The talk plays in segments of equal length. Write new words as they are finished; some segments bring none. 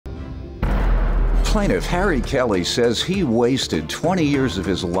Plaintiff Harry Kelly says he wasted 20 years of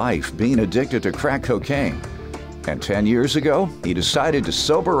his life being addicted to crack cocaine. And 10 years ago, he decided to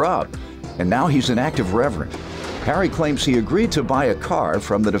sober up, and now he's an active reverend. Harry claims he agreed to buy a car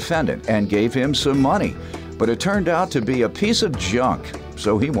from the defendant and gave him some money, but it turned out to be a piece of junk,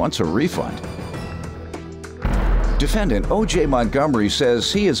 so he wants a refund. Defendant O.J. Montgomery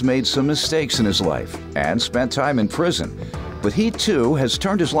says he has made some mistakes in his life and spent time in prison, but he too has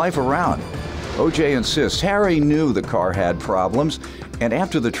turned his life around. O.J. insists Harry knew the car had problems, and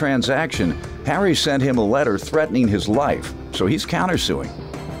after the transaction, Harry sent him a letter threatening his life, so he's countersuing.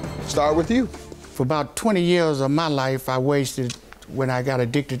 Start with you. For about 20 years of my life, I wasted when I got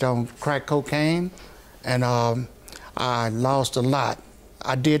addicted on crack cocaine, and I lost a lot.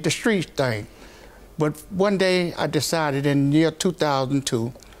 I did the street thing. But one day, I decided in the year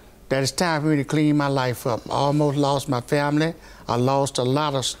 2002 that it's time for me to clean my life up. I almost lost my family. I lost a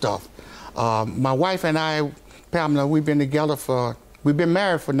lot of stuff. My wife and I, Pamela, we've been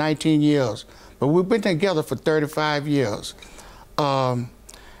married for 19 years, but we've been together for 35 years. And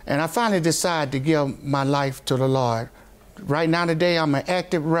I finally decided to give my life to the Lord. Right now today, I'm an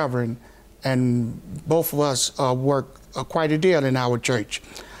active reverend, and both of us work quite a deal in our church.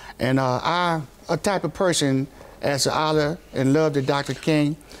 And I'm a type of person, as I honor and love the Dr.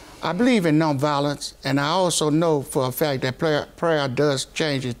 King, I believe in nonviolence, and I also know for a fact that prayer does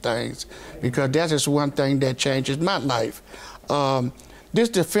change things, because that is one thing that changes my life. This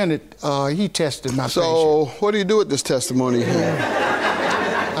defendant, he tested my patience. So, what do you do with this testimony? You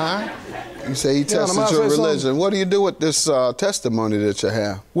say he tested your religion. What do you do with this testimony that you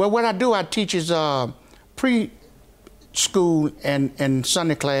have? Well, what I do, I teach is preschool and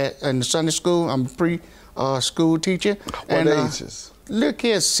Sunday class and Sunday school. I'm a pre-school teacher. What ages? Little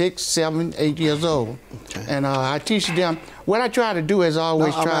kids, 6, 7, 8 years old. Okay. And I teach them. What I try to do is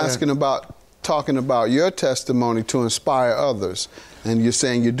always I'm talking about your testimony to inspire others. And you're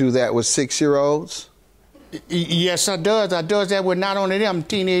saying you do that with 6-year-olds? Yes, I does. I does that with not only them,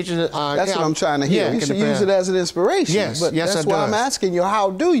 teenagers. That's what I'm trying to hear. You should use it as an inspiration. Yes, but yes, that's why I'm asking you,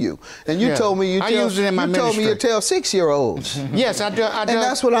 how do you? And you told me you tell 6-year-olds. Yes, I do. And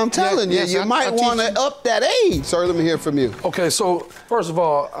that's what I'm telling you. Yes, you might want to up that age. Sir, let me hear from you. Okay, so first of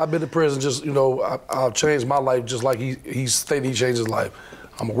all, I've been to prison. Just I've changed my life just like he stated he changed his life.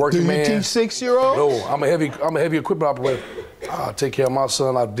 I'm a working man. Do you teach 6-year-olds? No, I'm a heavy equipment operator. I take care of my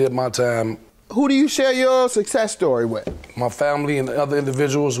son. I did my time. Who do you share your success story with? My family and other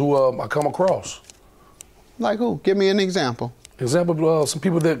individuals who I come across. Like who? Give me an example. Example, some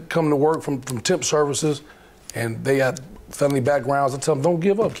people that come to work from temp services, and they got family backgrounds. I tell them, don't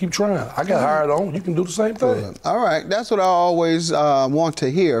give up, keep trying. I got hired on, you can do the same thing. All right, that's what I always want to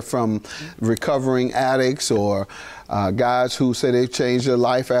hear from recovering addicts or guys who say they've changed their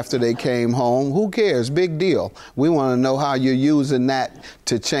life after they came home. Who cares? Big deal. We want to know how you're using that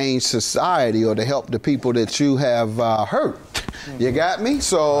to change society or to help the people that you have hurt. You got me?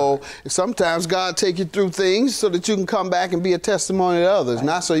 So sometimes God take you through things so that you can come back and be a testimony to others,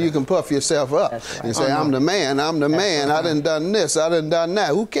 not so you can puff yourself up and say, I'm the man, I done this, I done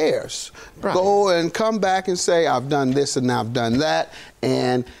that. Who cares? Right. Go and come back and say, I've done this and I've done that,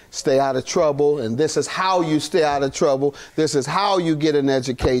 and stay out of trouble. And this is how you stay out of trouble. This is how you get an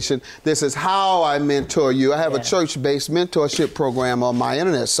education. This is how I mentor you. I have a church-based mentorship program on my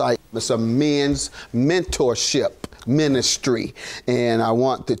internet site. It's a men's mentorship ministry, and I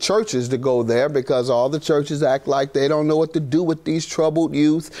want the churches to go there because all the churches act like they don't know what to do with these troubled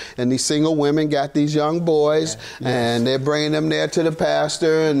youth, and these single women got these young boys, and they're bringing them there to the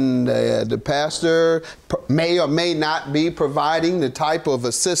pastor, and the pastor may or may not be providing the type of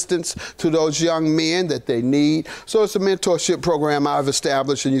assistance to those young men that they need. So it's a mentorship program I've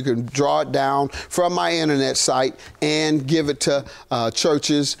established, and you can draw it down from my internet site and give it to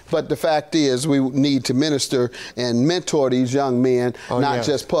churches. But the fact is, we need to minister and mentor these young men, not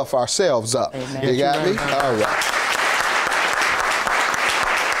just puff ourselves up. Amen. You got me? All right.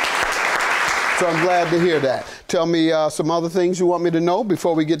 So I'm glad to hear that. Tell me some other things you want me to know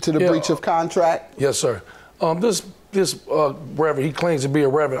before we get to the breach of contract. Yes, sir. This reverend, he claims to be a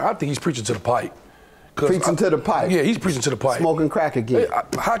reverend. I think he's preaching to the pipe. Preaching to the pipe? Yeah, he's preaching to the pipe. Smoking crack again.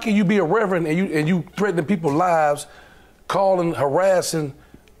 How can you be a reverend and you threatening people's lives, calling, harassing,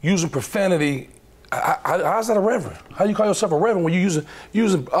 using profanity? How's that a reverend? How you call yourself a reverend when you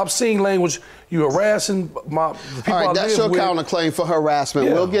using obscene language? You harassing the people All right, that's your counterclaim for harassment.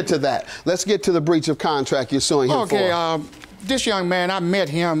 Yeah. We'll get to that. Let's get to the breach of contract you're suing him for. Okay, this young man, I met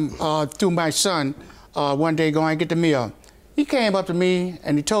him through my son one day going to get the meal. He came up to me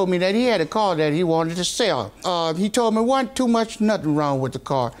and he told me that he had a car that he wanted to sell. He told me wasn't too much nothing wrong with the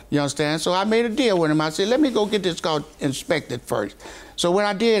car, you understand? So I made a deal with him. I said, let me go get this car inspected first. So what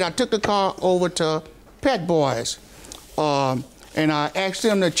I did, I took the car over to Pet Boys. And I asked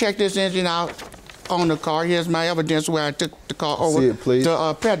them to check this engine out on the car. Here's my evidence where I took the car over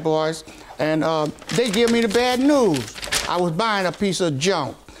to Pet Boys. And they give me the bad news. I was buying a piece of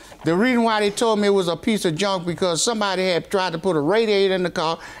junk. The reason why they told me it was a piece of junk because somebody had tried to put a radiator in the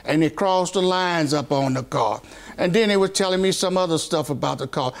car and they crossed the lines up on the car. And then they were telling me some other stuff about the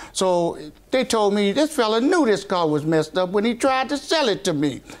car. So they told me this fella knew this car was messed up when he tried to sell it to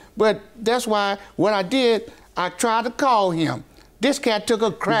me. But that's why what I did, I tried to call him. This cat took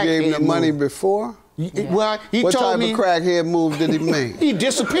a crackhead move. You gave him the money before? Yeah. Well, he what told type me, of crackhead move did he make? He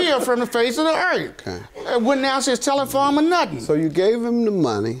disappeared from the face of the earth. Okay. Wouldn't answer his telephone or nothing. So you gave him the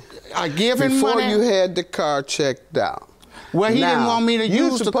money. I gave him money. Before you had the car checked out. Well, he didn't want me to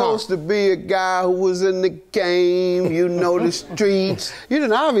use the car. You're supposed to be a guy who was in the game, you know the streets. You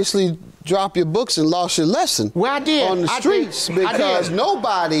didn't obviously drop your books and lost your lesson. Well, I did. On the streets because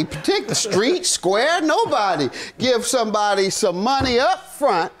nobody, particularly street, square, nobody give somebody some money up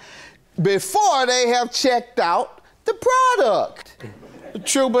front before they have checked out the product.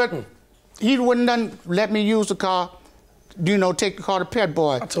 True, but he wouldn't let me use the car. You know, take the car to Pet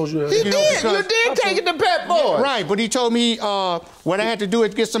Boy. I told you that. You did take it to Pet Boy. Yeah, right, but he told me what I had to do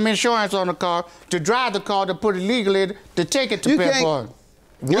is get some insurance on the car, to drive the car, to put it legally, to take it to Pet Boy.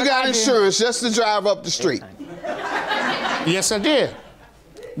 You got insurance just to drive up the street? Yes, I did.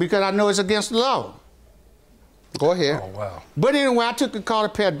 Because I know it's against the law. Go ahead. Oh, wow. But anyway, I took the car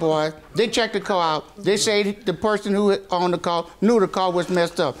to Pet Boy. They checked the car out. They say the person who owned the car knew the car was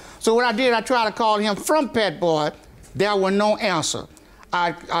messed up. So what I did, I tried to call him from Pet Boy. There was no answer.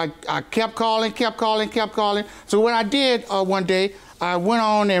 I kept calling. So what I did one day, I went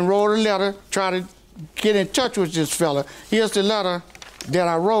on and wrote a letter, tried to get in touch with this fella. Here's the letter that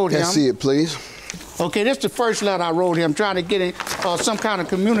I wrote him. Let's see it, please. Okay, this is the first letter I wrote him, trying to get in some kind of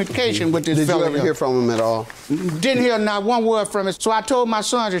communication with this fella. Did you ever hear from him at all? Didn't hear not one word from him. So I told my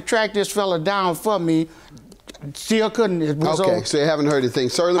son to track this fella down for me. Still couldn't. It was okay, so you haven't heard anything.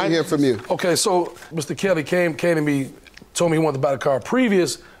 Sir, let me hear from you. Okay, so Mr. Kelly came to me, told me he wanted to buy the car.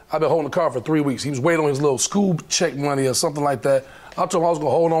 Previous, I've been holding the car for 3 weeks. He was waiting on his little school check money or something like that. I told him I was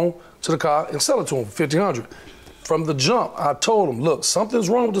going to hold on to the car and sell it to him for $1,500. From the jump, I told him, look, something's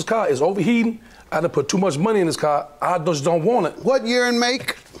wrong with this car. It's overheating. I done put too much money in this car. I just don't want it. What year and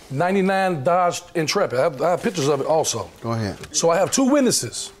make? 99 Dodge Intrepid. I have pictures of it also. Go ahead. So I have 2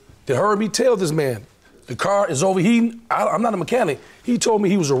 witnesses that heard me tell this man, the car is overheating. I'm not a mechanic. He told me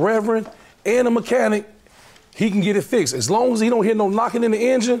he was a reverend and a mechanic. He can get it fixed. As long as he don't hear no knocking in the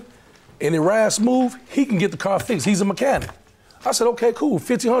engine and it rides smooth, he can get the car fixed. He's a mechanic. I said, okay, cool,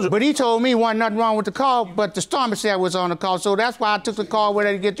 $1,500. But he told me wasn't nothing wrong with the car, but the storm set was on the car, so that's why I took the car with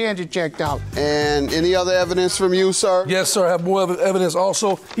her to get the engine checked out. And any other evidence from you, sir? Yes, sir, I have more evidence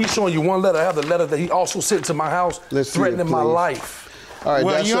also. He's showing you one letter. I have the letter that he also sent to my house, threatening my life. All right,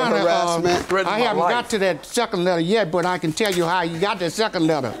 that's your harassment. I haven't got to that second letter yet, but I can tell you how you got that second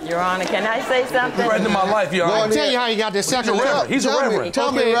letter. Your Honor, can I say something? Threatening my life, Your Honor. I can tell you how you got that second letter. He's a reverend.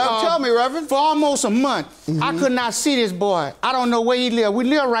 Tell me, Reverend. For almost a month, I could not see this boy. I don't know where he lived. We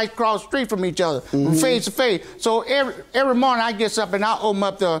live right across the street from each other, face to face. So every morning I get up and I open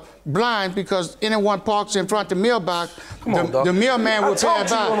up the blinds because anyone parks in front of the mailbox, the mailman will pass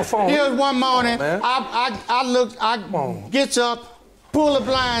by. Here's one morning, I gets up, pull the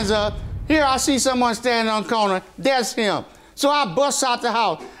blinds up. Here I see someone standing on the corner. That's him. So I bust out the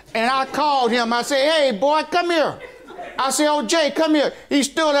house and I called him. I said, hey, boy, come here. I said, oh, Jay, come here. He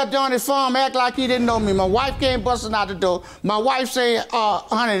stood up there on his phone, act like he didn't know me. My wife came busting out the door. My wife said,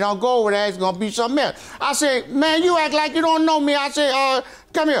 honey, don't go over there. It's going to be something else. I said, man, you act like you don't know me. I said,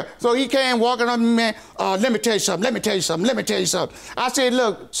 come here. So he came walking up to me, man, let me tell you something, let me tell you something, let me tell you something. I said,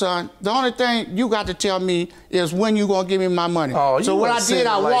 look, son, the only thing you got to tell me is when you going to give me my money. So what I did,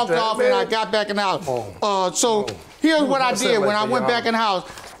 I walked off and I got back in the house. So here's what I did when I went back in the house.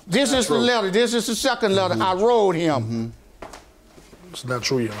 This is the letter. This is the second letter I wrote him. It's not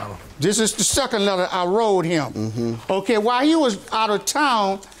true, Your Honor. This is the second letter I wrote him. Okay, while he was out of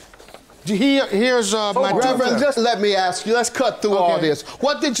town, here's my Reverend, just let me ask you, let's cut through all this.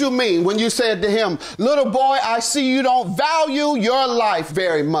 What did you mean when you said to him, little boy, I see you don't value your life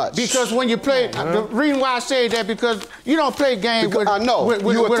very much? Because when you play, the reason why I say that, because you don't play games with, I know,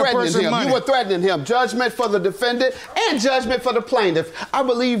 you were threatening him. Money. You were threatening him. Judgment for the defendant and judgment for the plaintiff. I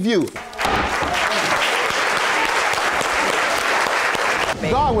believe you.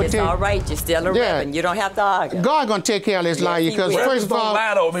 baby. God will it's take. all right. You're still a reverend. You don't have to argue. God gonna take care of this lie because first of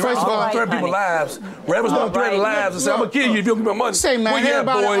all, first of all, right, threaten people's lives. Reverends don't threaten lives and say, "I'm gonna kill you if you don't give me my money." Say, man,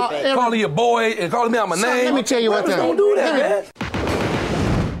 boy, calling your boy and calling me out my name. Let me tell you what. Don't do that, man.